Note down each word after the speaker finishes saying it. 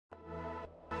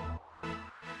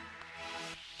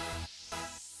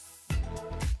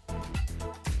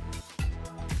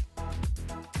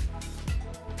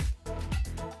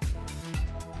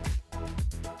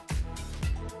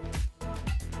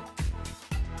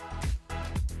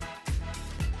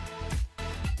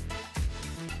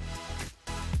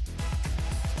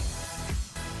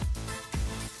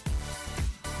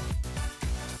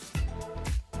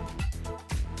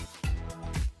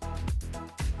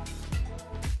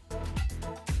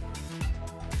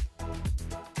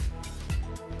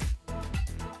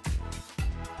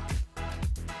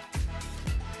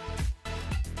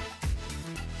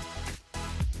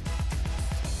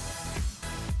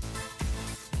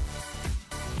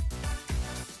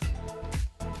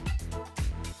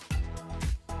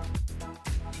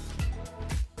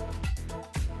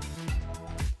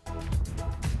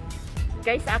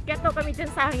Guys, akyat daw kami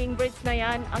dyan sa hanging bridge na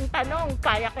yan. Ang tanong,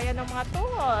 kaya ng mga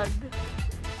tuhod?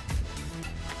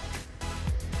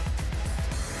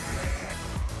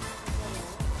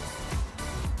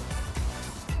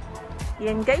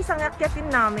 Yan guys, ang akyatin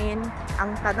namin.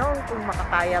 Ang tanong kung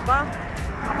makakaya ba?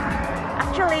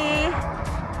 Actually,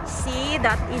 see,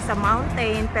 that is a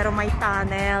mountain pero may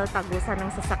tunnel, tagusan ng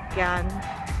sasakyan.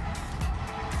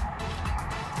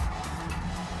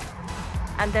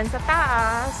 And then sa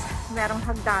taas, merong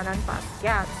hagdanan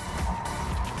paakyat.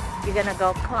 You're gonna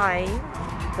go climb,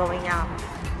 going up.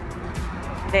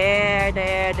 There,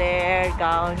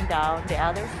 down the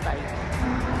other side.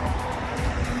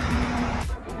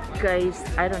 Guys,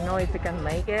 I don't know if we can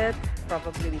make it.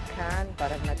 Probably we can,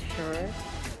 but I'm not sure.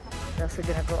 We're also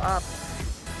gonna go up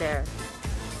there.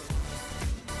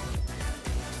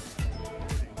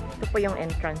 Ito po yung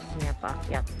entrance niya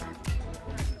paakyat.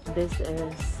 This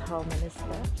is how many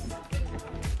steps?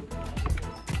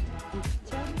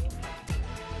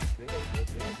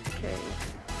 Okay.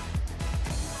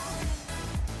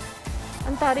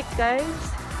 Ang tarik guys.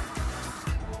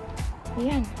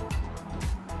 Ayan.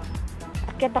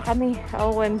 Akyat na kami.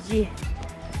 OMG.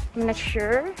 I'm not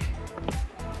sure.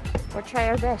 We'll try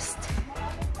our best.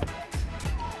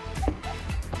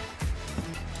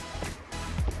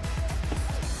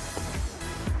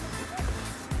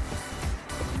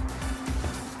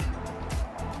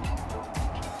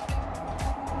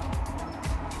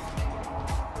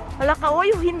 Wala ka, oy,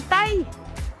 hintay!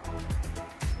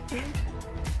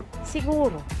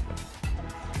 Siguro.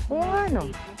 Oo nga, no?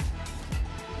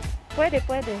 Pwede.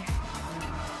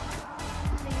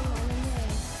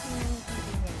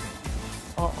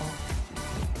 Oo.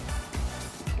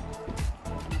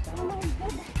 Oh my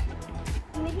God!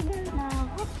 Niligal na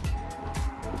ako.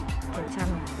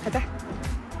 괜찮아. 가자.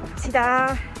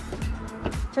 갑시다.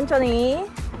 천천히.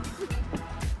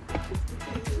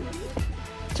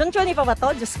 천천히 pa ba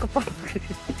to? Diyos ko pa.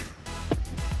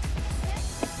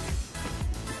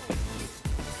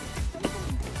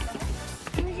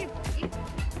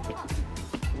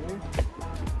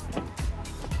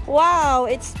 Wow,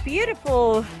 it's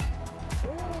beautiful.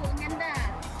 Oo, ganda.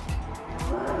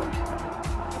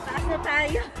 Mataas na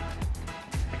tayo.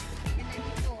 Ganda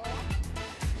dito, oh.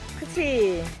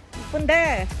 그치?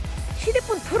 이쁜데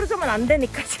휴대폰 털어주면 안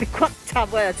되니까 지금 꽉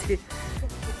잡아야지.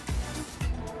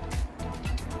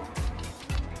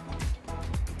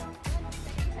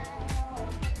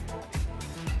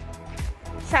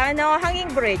 Sa ano,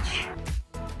 hanging bridge.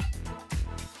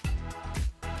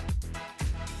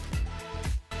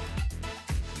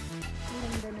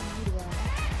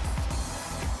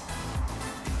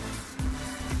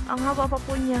 Ang haba pa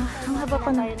po niya. Ang haba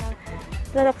pa na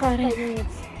lalakarin.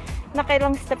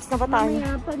 Nakailang steps na ba tayo?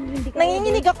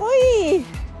 Nanginginig ako eh.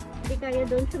 Hindi kaya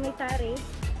doon sa may tari.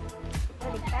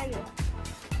 Balik tayo.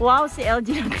 Wow, si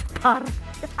Elgin ang guitar.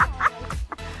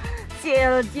 Si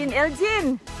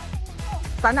Elgin.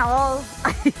 Sana all.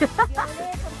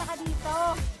 Violet, punta ka dito.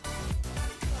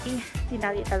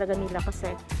 Tinali talaga nila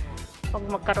kasi pag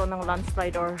magkaroon ng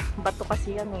landslide or bato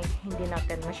kasi yan eh. Hindi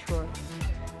natin ma-sure.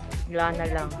 Bigla na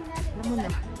lang. Alam mo na.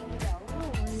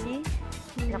 See?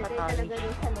 Nakatali.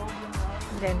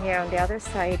 And then here on the other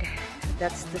side,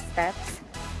 that's the steps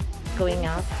going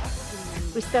up.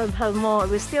 We still have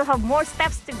more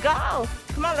steps to go.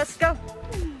 Come on, let's go.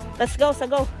 Let's go,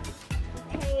 go.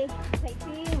 Okay,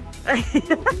 fighting.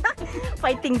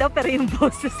 Fighting daw pero yung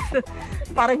boses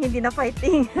parang hindi na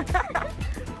fighting.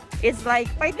 It's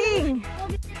like fighting.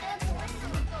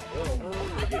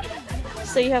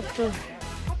 So you have to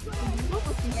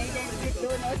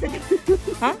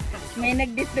huh? May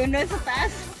nagdituno sa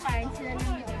taas.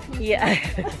 Yeah.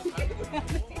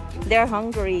 They're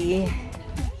hungry.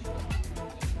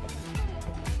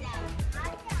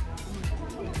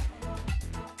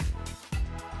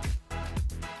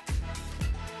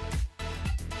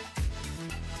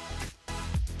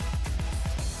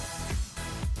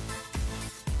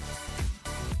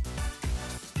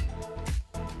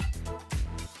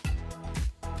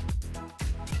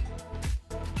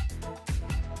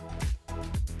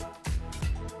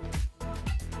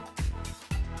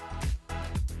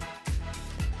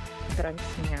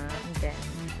 Entrance niya, and then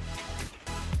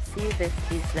see, this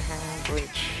is the hanging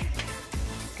bridge.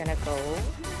 Gonna go.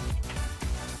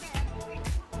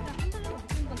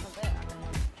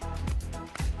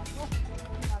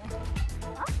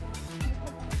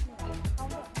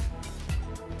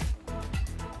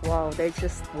 Wow, they're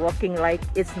just walking like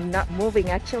it's not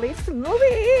moving. Actually, it's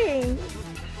moving.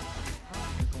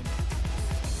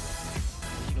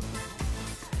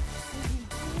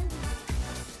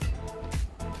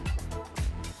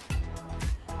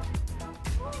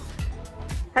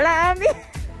 Hala, Ami!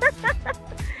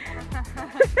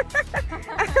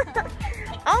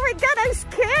 Oh my God, I'm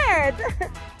scared!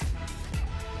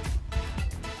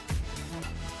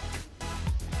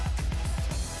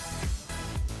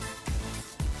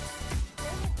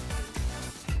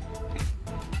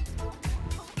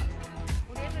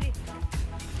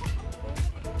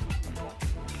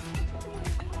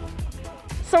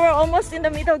 So we're almost in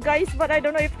the middle, guys, but I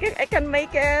don't know if I can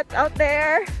make it out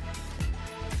there.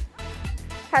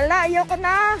 Hala, ayoko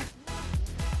na.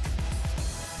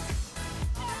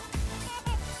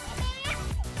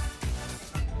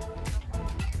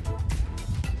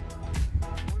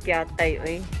 Kaya tayo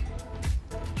eh.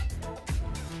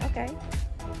 Okay.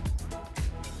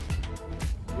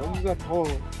 여기가 더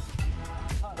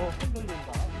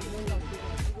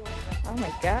Oh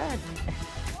my God.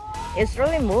 It's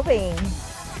really moving.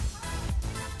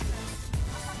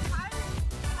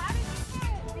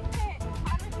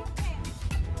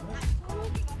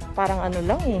 Parang ano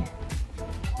lang eh.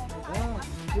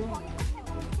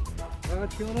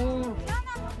 지원아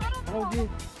여기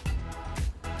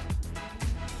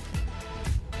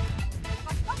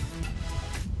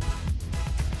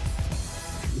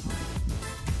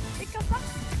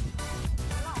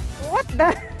What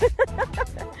the?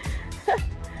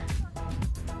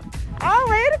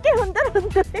 왜 이렇게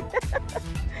흔들흔들?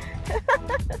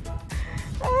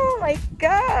 Oh my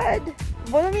God.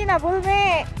 볼미 나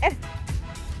볼미.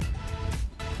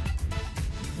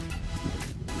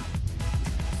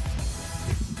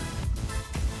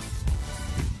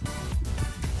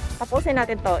 Tapusin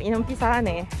natin to. Inumpisahan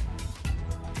eh.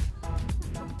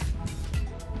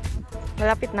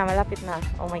 Malapit na, malapit na.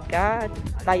 Oh my God.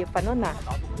 Tayo pa nun ah.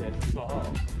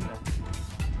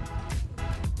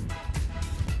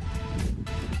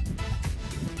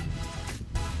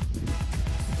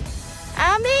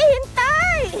 Ami,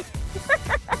 hintay!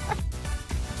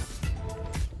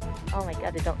 Oh my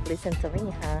God, they don't listen to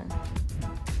me, huh?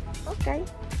 Okay.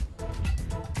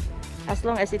 As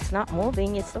long as it's not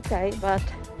moving, it's okay, but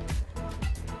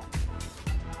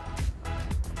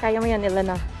kaya mo yan,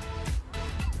 Ilana.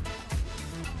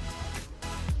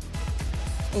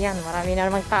 Ayan, marami na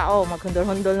namang tao.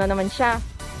 Maghundol-hundol na naman siya.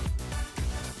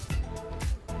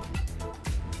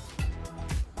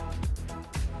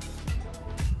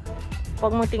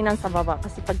 Huwag mo tingnan sa baba.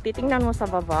 Kasi pag titingnan mo sa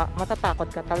baba, matatakot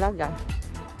ka talaga.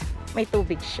 May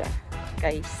tubig siya,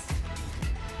 guys.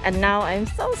 And now, I'm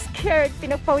so scared.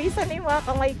 Pinagpawisan na yung mga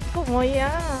kamay ko mo,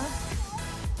 yeah.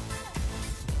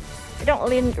 You don't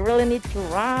really need to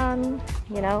run,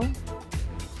 you know.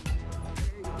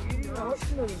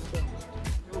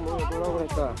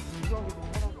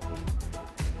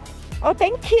 Oh,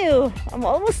 thank you. I'm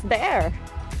almost there.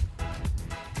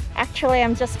 Actually,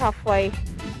 I'm just halfway.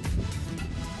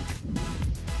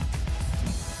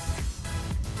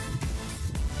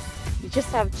 You just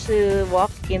have to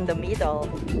walk in the middle.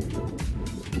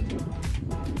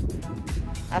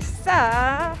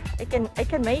 Asa, I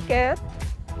can make it.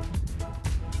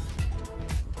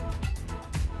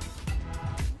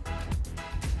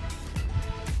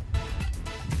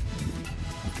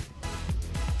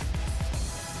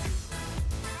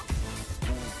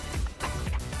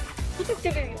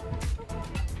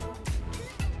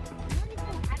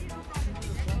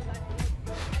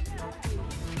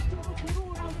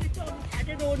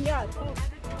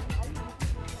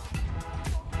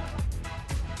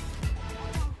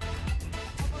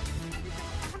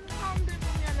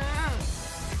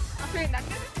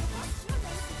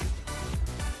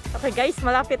 Okay guys,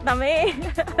 malapit na may.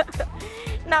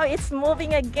 Now it's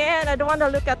moving again. I don't want to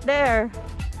look at there.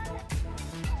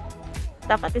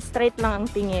 Dapat straight lang ang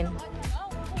tingin.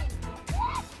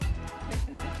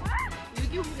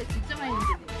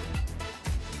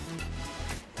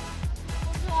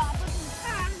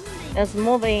 It's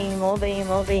moving,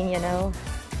 you know.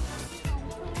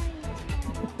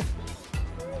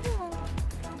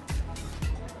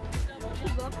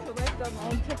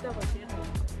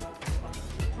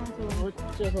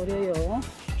 어쩌버려요.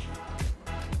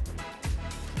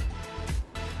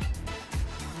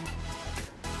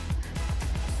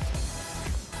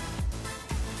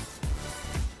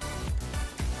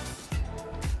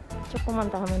 조금만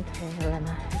더 하면 돼,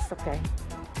 헬레나. It's okay.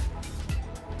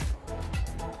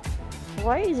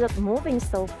 Why is it moving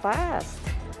so fast?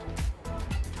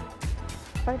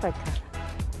 빨리빨리 가.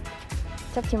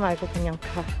 잡지 말고 그냥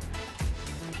가.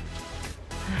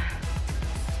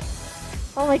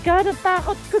 Oh my God, ang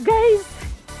takot ko guys!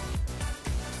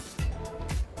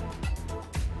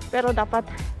 Pero dapat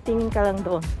tingin ka lang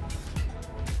doon.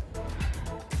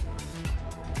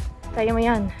 Kaya mo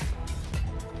yan.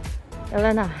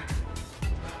 Elena.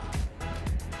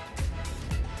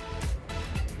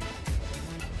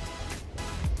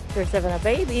 There's even a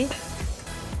baby.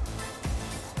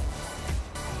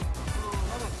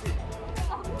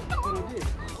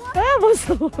 Ah,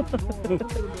 musuh.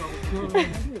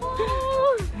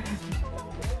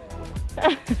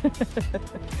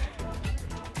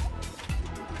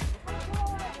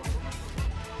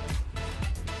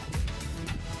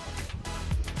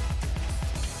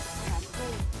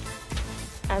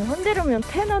 안 흔들으면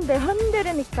태는데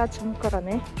흔들으니까 좀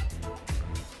그러네.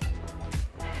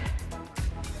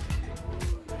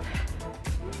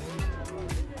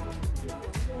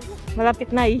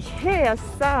 Malapit na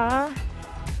iheyasa.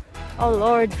 Oh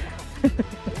Lord.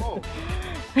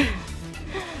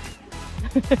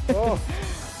 어.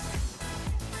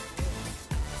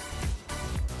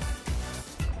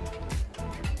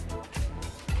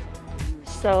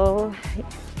 So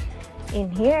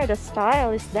in here the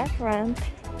style is different.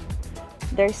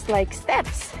 There's like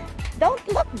steps. Don't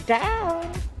look down.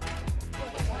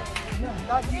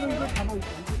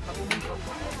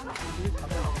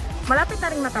 Malapit na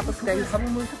rin matapos guys.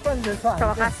 Sa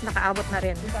wakas nakaabot na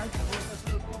rin.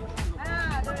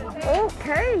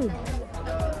 Okay.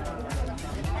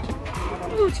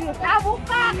 나 못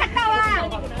가. 갔다 와.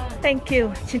 Thank you.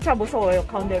 진짜 무서워요.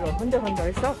 가운데로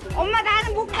흔들흔들해서. 엄마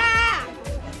나는 못 가.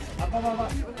 봐봐.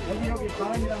 여기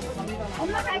바람이랑 바람이랑.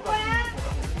 엄마 갈 거야?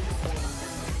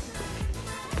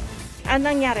 Anong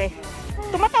nangyari?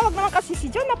 Tumatawag naman kasi si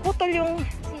Joe. Naputol yung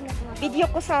Sino po? video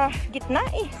ko sa gitna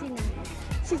eh. Sino?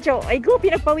 Si Joe. Ay go,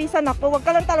 pinagpawisan ako. Huwag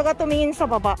ka lang talaga tumingin sa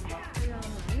baba.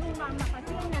 Yung mama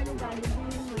kasi nalugalig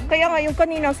din. Kaya nga yung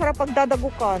kanina, sarap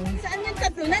pagdadagukan. Saan yung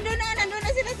tatlo? Nandun na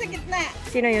sila sa gitna.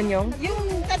 Sino yun yung? Yung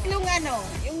tatlong ano,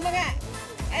 yung mga...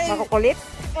 ay, Makukulit?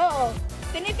 oo.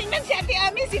 Tinitingnan si Ate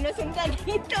Ami, sinusundan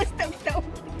dito. Stop.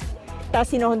 Tapos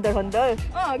sinuhundol-hundol.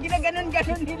 Oo,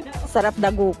 ginaganon-ganon nila. Sarap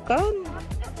dagukan.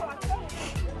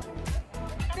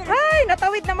 Ay,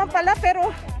 natawid naman pala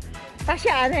pero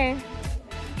tasyaan eh.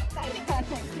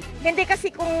 Hindi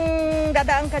kasi kung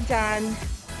dadaan ka dyan,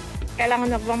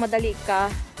 kailangan magmamadali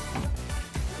ka.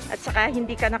 At saka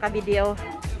hindi ka naka-video.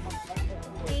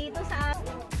 Dito sa...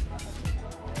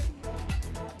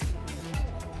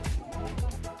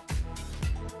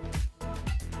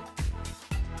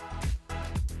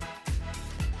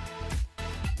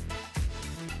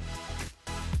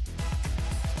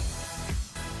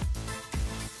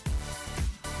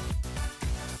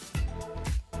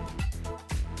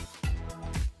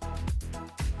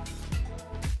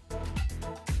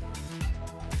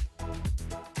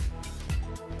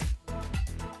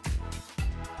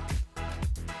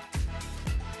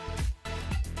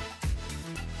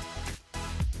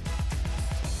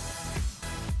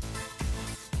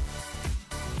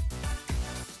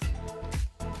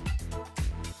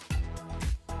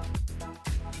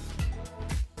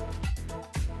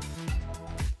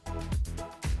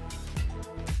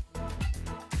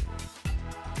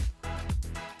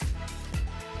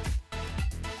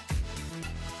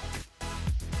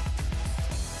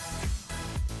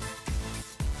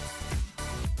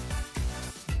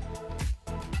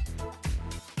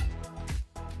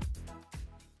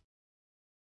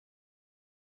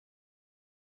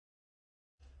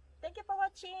 Thank you for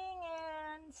watching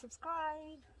and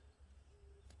subscribe.